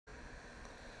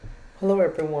Hello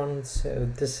everyone, so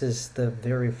this is the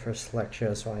very first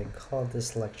lecture, so I call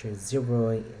this lecture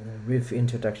 0 with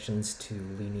introductions to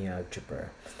linear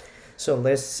algebra. So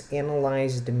let's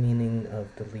analyze the meaning of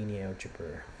the linear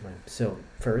algebra. Right? So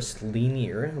first,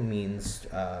 linear means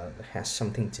has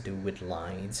something to do with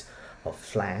lines or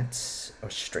flats or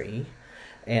straight.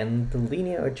 And the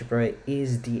linear algebra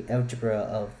is the algebra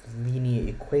of linear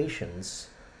equations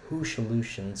whose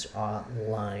solutions are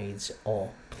lines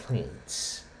or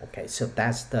planes. Okay, so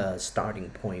that's the starting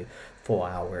point for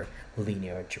our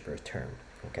linear algebra term.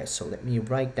 Okay, so let me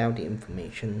write down the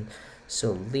information.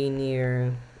 So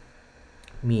linear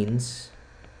means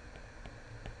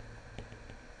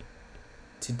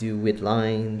to do with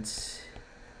lines.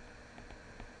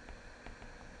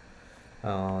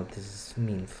 This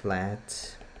mean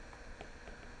flat,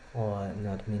 or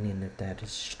not meaning that that is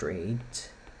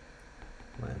straight.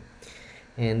 Right.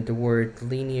 And the word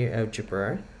linear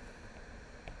algebra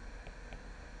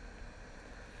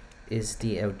is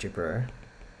the algebra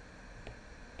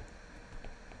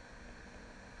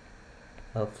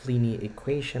of linear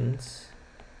equations,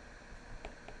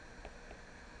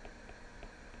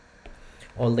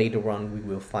 or later on we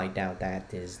will find out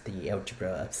that is the algebra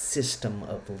of system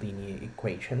of linear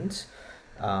equations.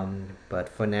 But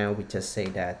for now we just say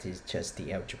that is just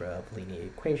the algebra of linear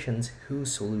equations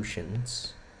whose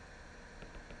solutions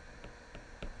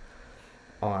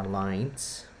are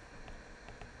lines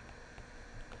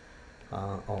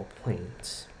or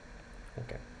planes.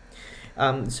 Okay.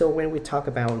 So when we talk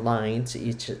about lines,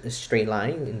 it's a straight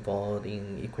line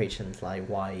involving equations like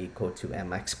y equal to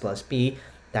mx plus b.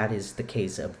 That is the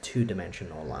case of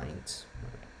two-dimensional lines.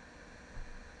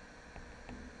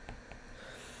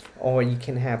 Or you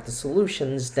can have the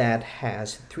solutions that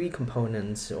has three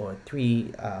components or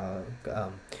three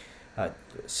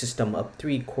system of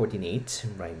three coordinates,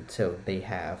 right? So they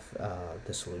have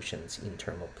the solutions in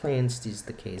terms of planes. This is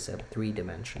the case of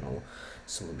three-dimensional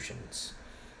solutions.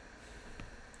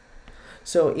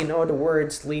 So in other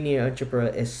words, linear algebra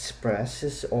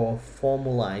expresses or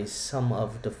formalizes some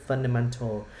of the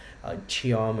fundamental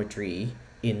geometry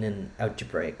in an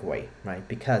algebraic way, right?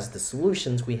 Because the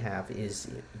solutions we have is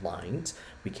lines,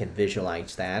 we can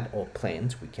visualize that, or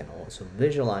planes, we can also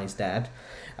visualize that.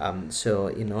 So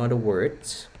in other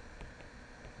words,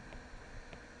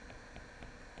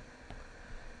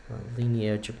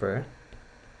 linear algebra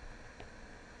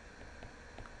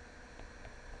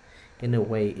in a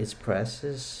way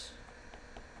expresses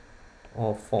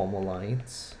or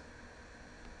formalizes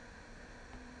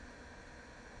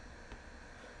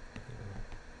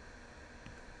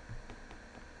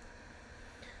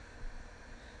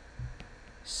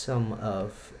some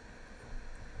of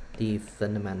the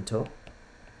fundamental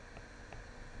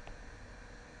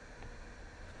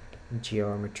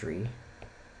geometry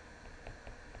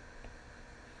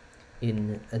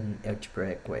in an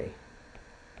algebraic way.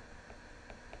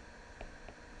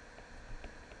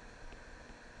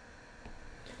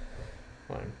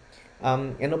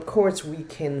 And of course, we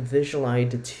can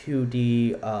visualize the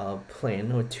 2D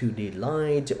plane or 2D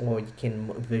lines, or you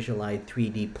can visualize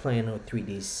 3D plane or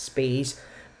 3D space,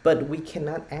 but we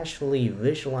cannot actually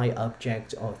visualize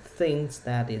objects or things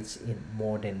that is in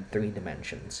more than 3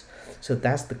 dimensions. So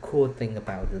that's the cool thing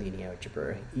about linear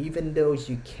algebra. Even though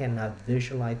you cannot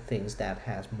visualize things that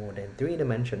has more than 3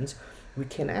 dimensions, we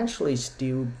can actually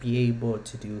still be able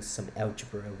to do some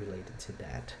algebra related to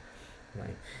that.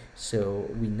 Right, so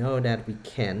we know that we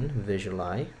can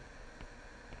visualize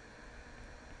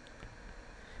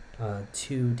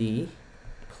 2D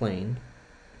plane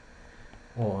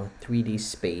or 3D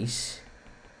space,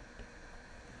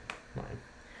 right?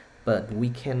 But we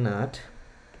cannot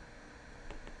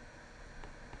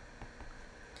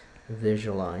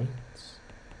visualize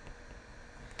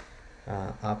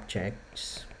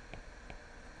objects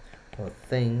or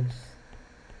things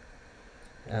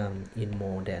in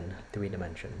more than 3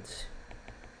 dimensions.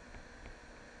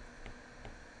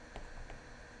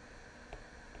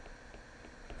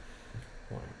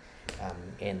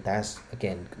 And that's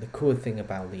again the cool thing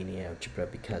about linear algebra,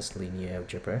 because linear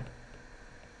algebra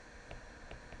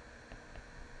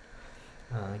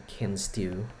can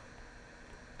still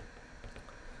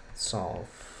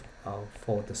solve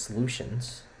for the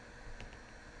solutions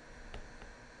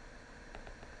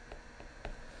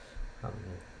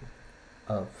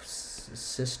of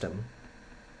system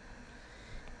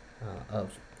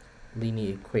of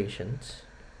linear equations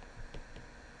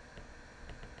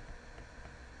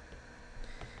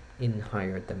in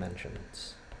higher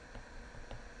dimensions.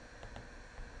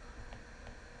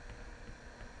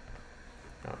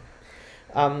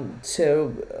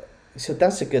 So So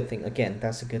that's a good thing. Again,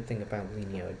 that's a good thing about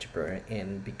linear algebra,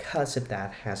 and because of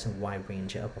that, has a wide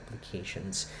range of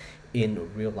applications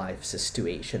in real life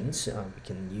situations. We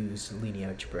can use linear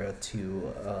algebra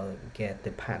to get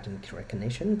the pattern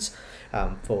recognitions.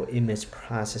 For image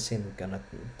processing, we're gonna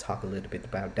talk a little bit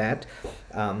about that.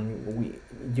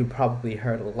 You probably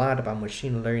heard a lot about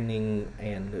machine learning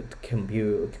and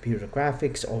computer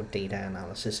graphics or data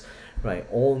analysis. Right,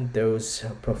 all those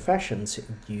professions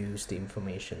use the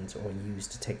information or use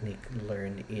the technique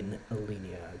learned in a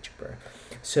linear algebra.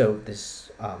 So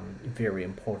this very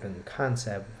important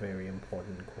concept, very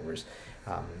important course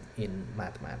in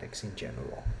mathematics in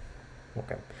general.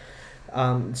 Okay.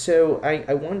 So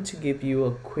I want to give you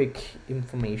a quick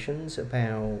information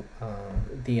about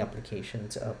the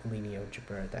applications of linear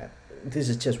algebra. That this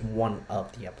is just one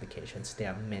of the applications.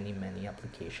 There are many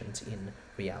applications in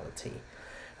reality.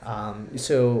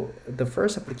 So the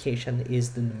first application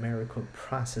is the numerical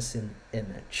processing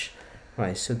image,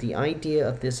 right? So the idea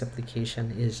of this application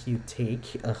is you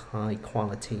take a high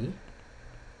quality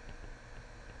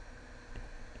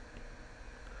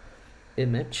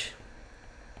image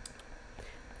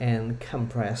and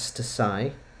compress the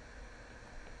size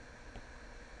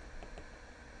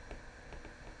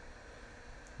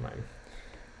right.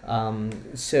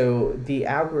 So the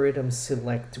algorithm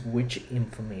select which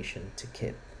information to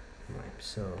keep. Right,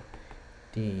 so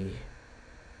the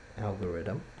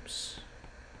algorithms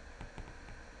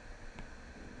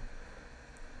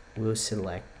will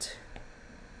select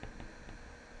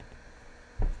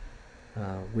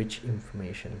which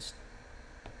informations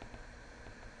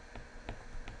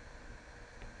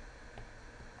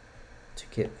to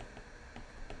keep.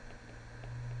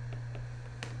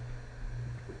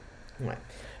 Right.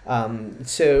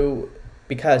 So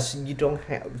because you don't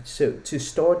have, so to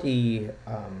store the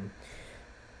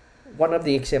one of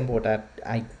the example that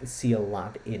I see a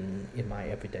lot in my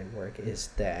everyday work is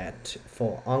that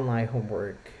for online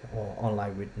homework or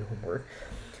online written homework,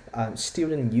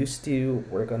 students used to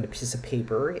work on a piece of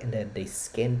paper and then they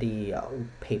scan the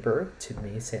paper to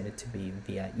me, send it to me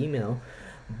via email,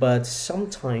 but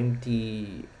sometimes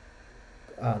the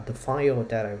file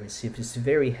that I received is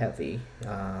very heavy,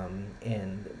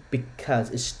 and because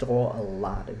it stores a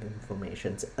lot of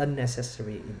information,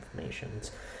 unnecessary information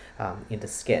in the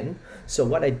scan. So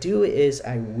what I do is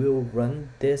I will run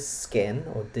this scan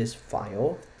or this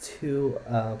file to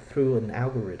through an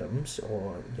algorithms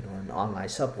or an online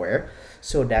software,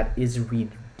 so that is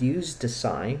reduce the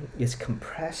size, is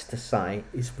compress the size,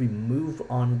 is remove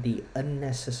on the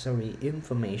unnecessary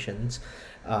informations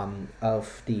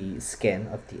of the scan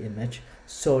of the image,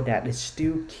 so that it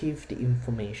still keeps the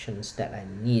informations that I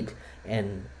need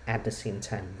and at the same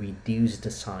time reduce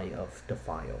the size of the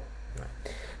file. Right.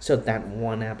 So that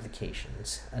one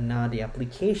applications. Another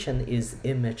application is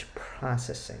image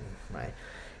processing. Right.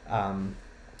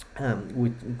 We're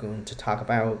going to talk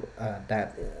about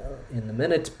that in a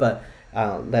minute, but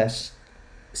let's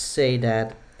say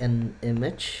that an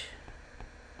image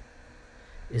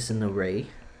is an array,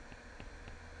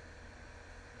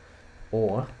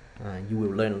 or you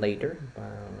will learn later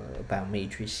about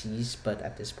matrices, but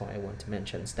at this point I want to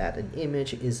mention that an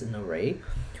image is an array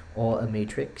or a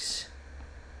matrix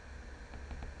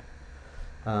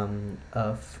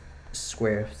of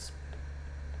square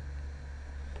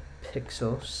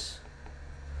pixels,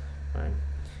 right,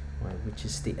 which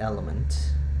is the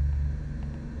element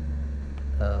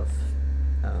of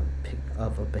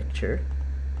a picture,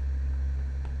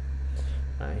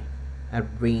 right,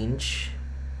 arrange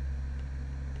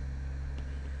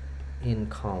in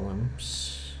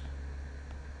columns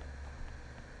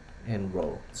and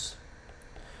rows.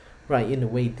 Right, in a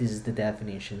way, this is the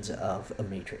definitions of a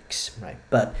matrix, right?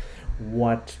 But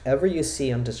whatever you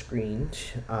see on the screen,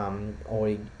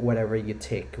 or whatever you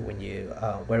take when you,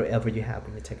 wherever you have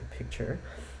when you take a picture,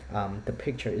 the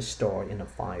picture is stored in a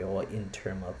file in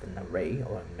terms of an array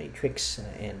or a matrix,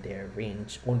 and they're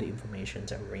arranged, all the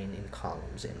informations are arranged in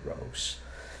columns and rows.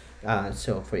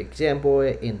 So for example,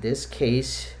 in this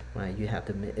case, you have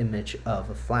the image of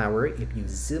a flower. If you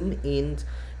zoom in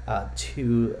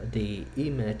to the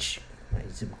image,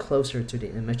 zoom closer to the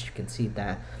image, you can see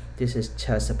that this is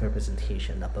just a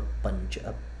representation of a bunch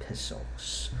of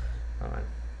pixels. All right.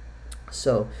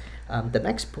 So the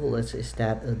next bullet is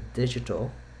that a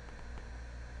digital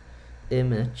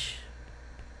image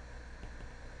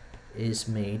is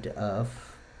made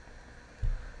of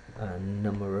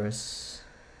numerous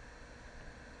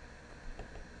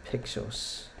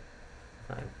pixels.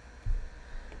 Right.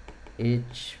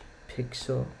 Each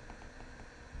pixel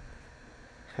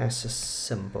has a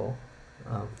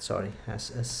has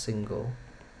a single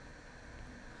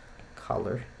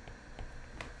color.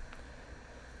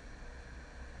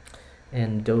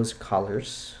 and those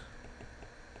colors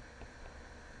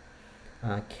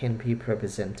can be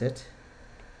represented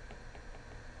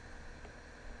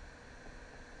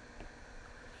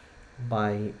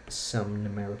by some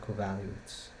numerical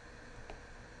values.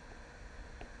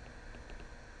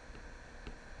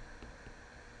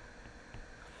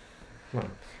 Right.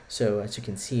 So as you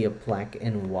can see, a black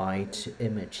and white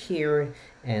image here,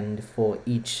 and for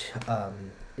each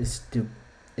it's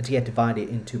get divided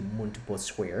into multiple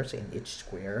squares, and each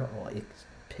square or each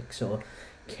pixel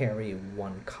carry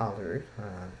one color,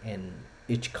 and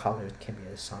each color can be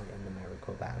assigned a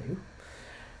numerical value.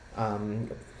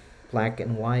 Black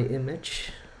and white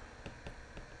image.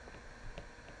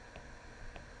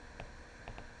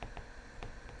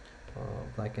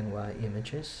 Black and white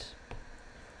images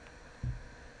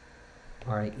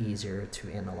are easier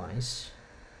to analyze.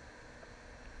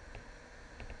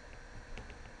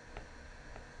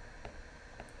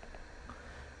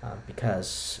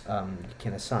 Because you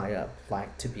can assign a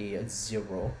black to be a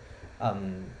 0,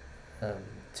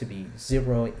 to be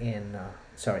 0 in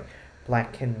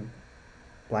black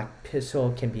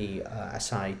pixel can be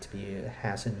assigned to be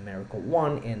has a numerical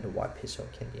 1, and the white pixel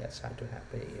can be assigned to have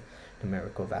a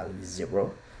numerical value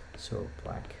 0. So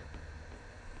black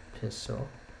pixel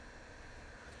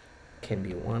can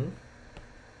be 1,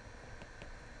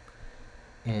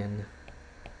 and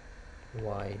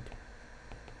white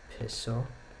pixel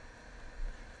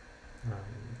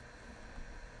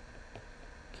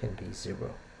can be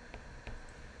 0.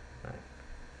 Right.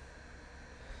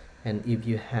 And if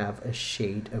you have a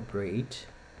shade of red,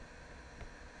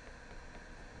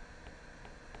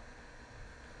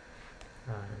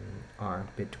 are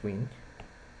between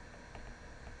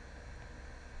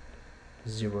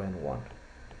 0 and 1.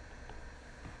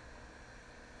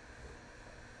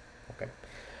 Okay.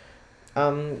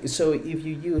 So if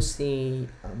you use the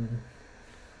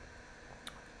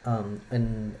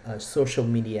in a social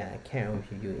media account,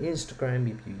 if you use Instagram,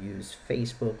 if you use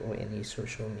Facebook or any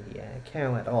social media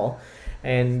account at all,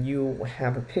 and you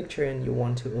have a picture and you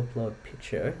want to upload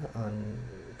picture on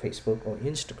Facebook or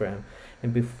Instagram,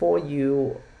 and before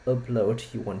you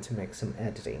upload, you want to make some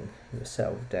editing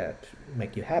yourself that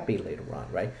make you happy later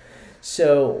on, right?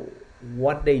 So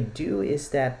what they do is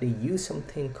that they use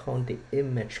something called the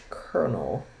image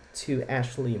kernel to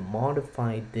actually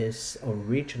modify this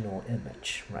original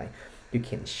image, right? You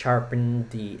can sharpen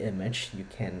the image, you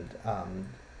can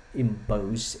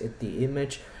emboss the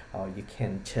image, or you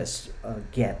can just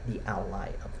get the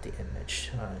outline of the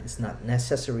image. It's not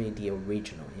necessarily the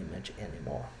original image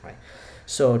anymore, right?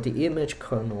 So the image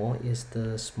kernel is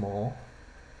the small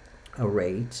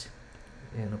array,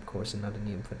 and of course another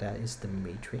name for that is the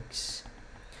matrix,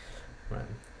 right?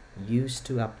 Used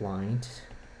to apply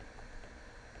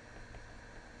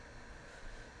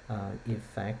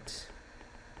effect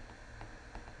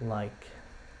like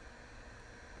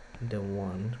the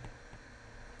one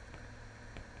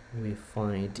we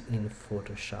find in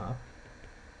Photoshop,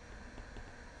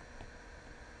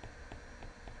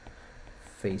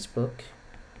 Facebook,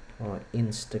 or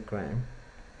Instagram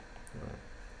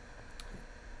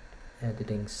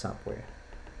editing software.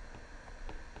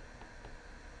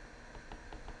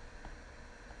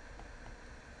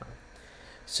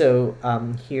 So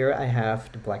here I have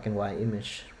the black and white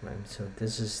image, right? So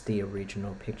this is the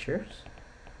original pictures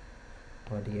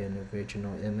or the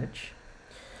original image.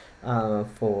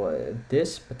 For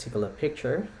this particular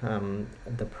picture,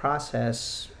 the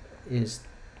process is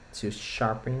to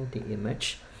sharpen the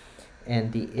image,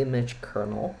 and the image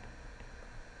kernel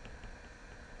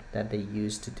that they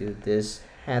use to do this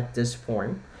had this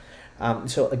form.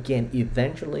 So again,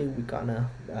 eventually we're gonna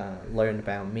learn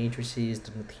about matrices,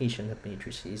 the notation of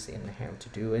matrices, and how to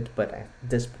do it. But at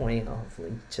this point,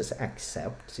 hopefully, just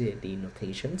accept the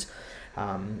notations,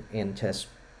 and just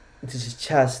this is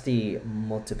just the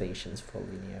motivations for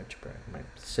linear algebra, right?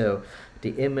 So the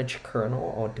image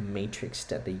kernel or the matrix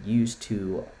that they use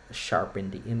to sharpen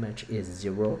the image is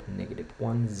 0,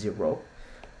 -1, 0,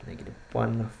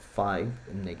 -1, 5,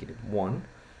 -1,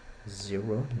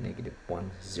 0,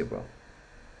 -1, 0.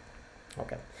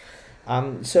 Okay.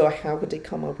 So how would they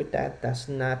come up with that? That's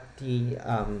not the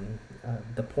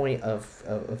point of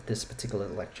this particular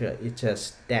lecture. It's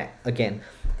just that, again,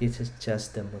 this is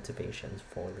just the motivations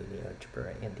for linear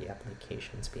algebra and the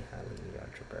applications behind linear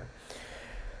algebra.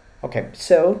 Okay,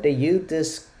 so they use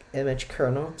this image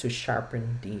kernel to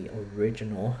sharpen the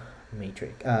original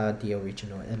matrix, the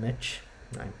original image,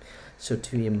 right? So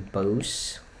to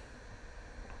emboss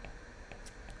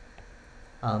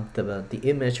the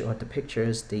image or the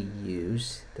pictures, they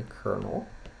use the kernel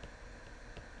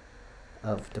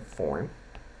of the form.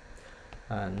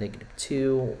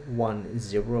 -2, 1,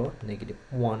 0,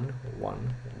 -1,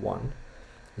 1, 1,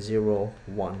 0,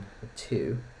 1,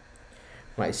 2.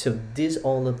 Right, so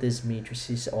all of these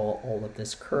matrices, all of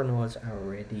these kernels are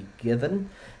already given,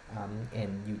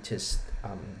 and you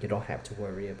don't have to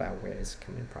worry about where it's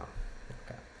coming from.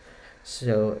 Okay.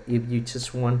 So if you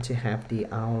just want to have the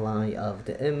outline of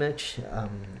the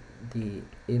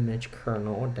image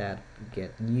kernel that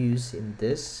get used in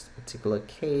this particular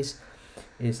case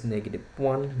is -1,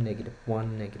 -1,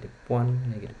 -1,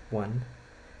 -1,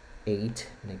 8,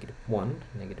 -1,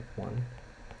 -1,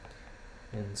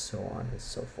 and so on and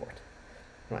so forth.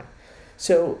 Right.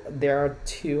 So there are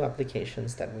two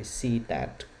applications that we see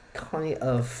that kind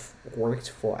of worked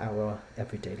for our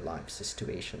everyday life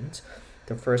situations.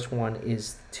 The first one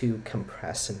is to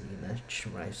compress an image,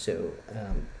 right? So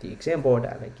the example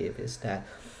that I give is that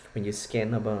when you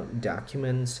scan a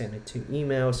document, send it to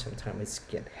email, sometimes it's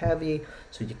get heavy,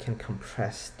 so you can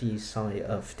compress the size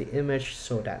of the image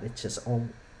so that it just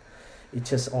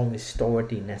only store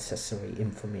the necessary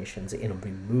information and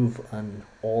remove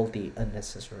all the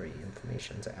unnecessary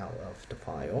information out of the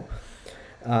file.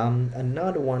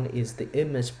 Another one is the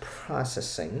image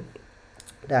processing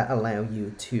that allow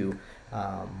you to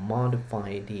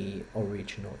modify the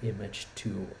original image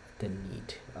to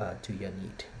your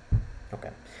need.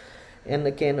 Okay, and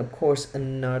again, of course,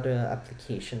 another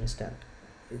applications that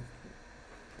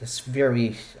is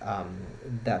very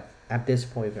that at this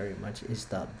point very much is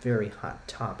the very hot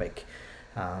topic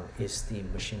is the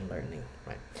machine learning,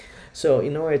 right? So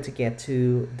in order to get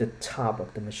to the top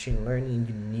of the machine learning,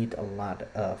 you need a lot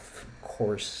of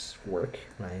coursework,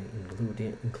 right?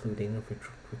 Including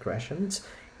regressions,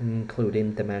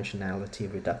 including dimensionality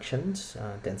reductions,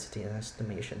 density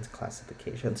estimations,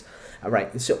 classifications. All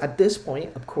right, so at this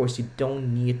point, of course, you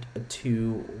don't need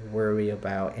to worry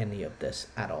about any of this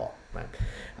at all, right?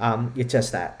 It's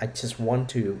just that I just want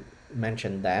to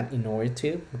mention that in order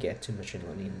to get to machine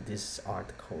learning, these are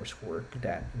the coursework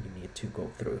that you need to go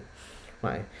through,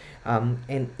 right?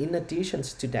 And in addition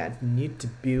to that, you need to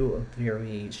build a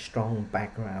very strong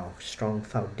background, strong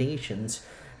foundations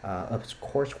of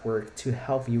coursework to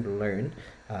help you learn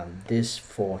these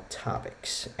 4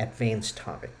 topics, advanced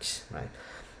topics, right?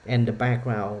 And the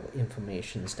background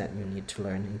informations that you need to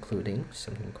learn, including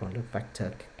something called the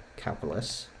vector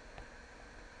calculus,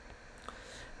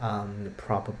 the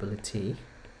probability,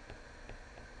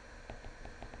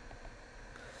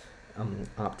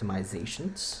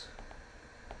 optimizations,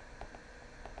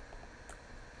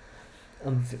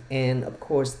 and of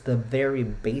course the very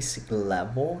basic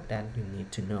level that you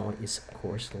need to know is of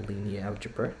course linear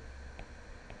algebra,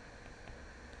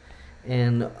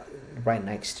 and right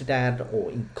next to that,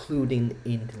 or including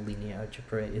in the linear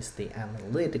algebra, is the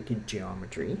analytical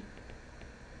geometry,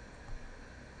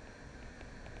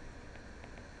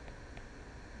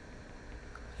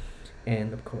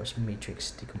 and of course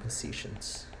matrix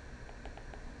decompositions.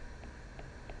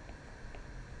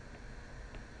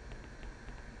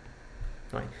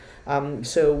 Right.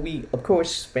 So we of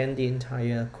course spend the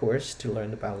entire course to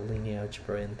learn about linear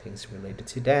algebra and things related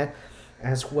to that,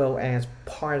 as well as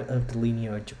part of the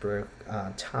linear algebra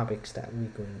topics that we're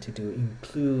going to do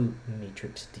include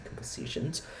matrix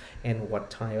decompositions, and what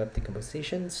type of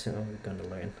decompositions we're going to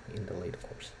learn in the later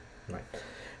course. Right.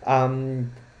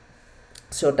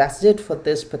 So that's it for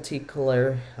this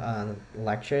particular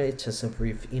lecture. It's just a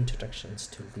brief introductions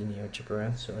to linear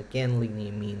algebra. So again,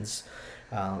 linear means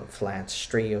flat,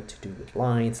 straight, to do with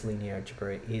lines. Linear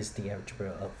algebra is the algebra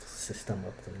of system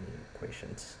of linear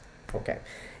equations. Okay,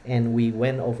 and we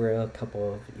went over a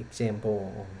couple of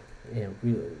example in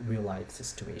real life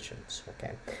situations.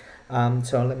 Okay,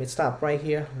 so let me stop right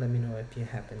here. Let me know if you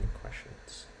have any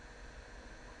questions.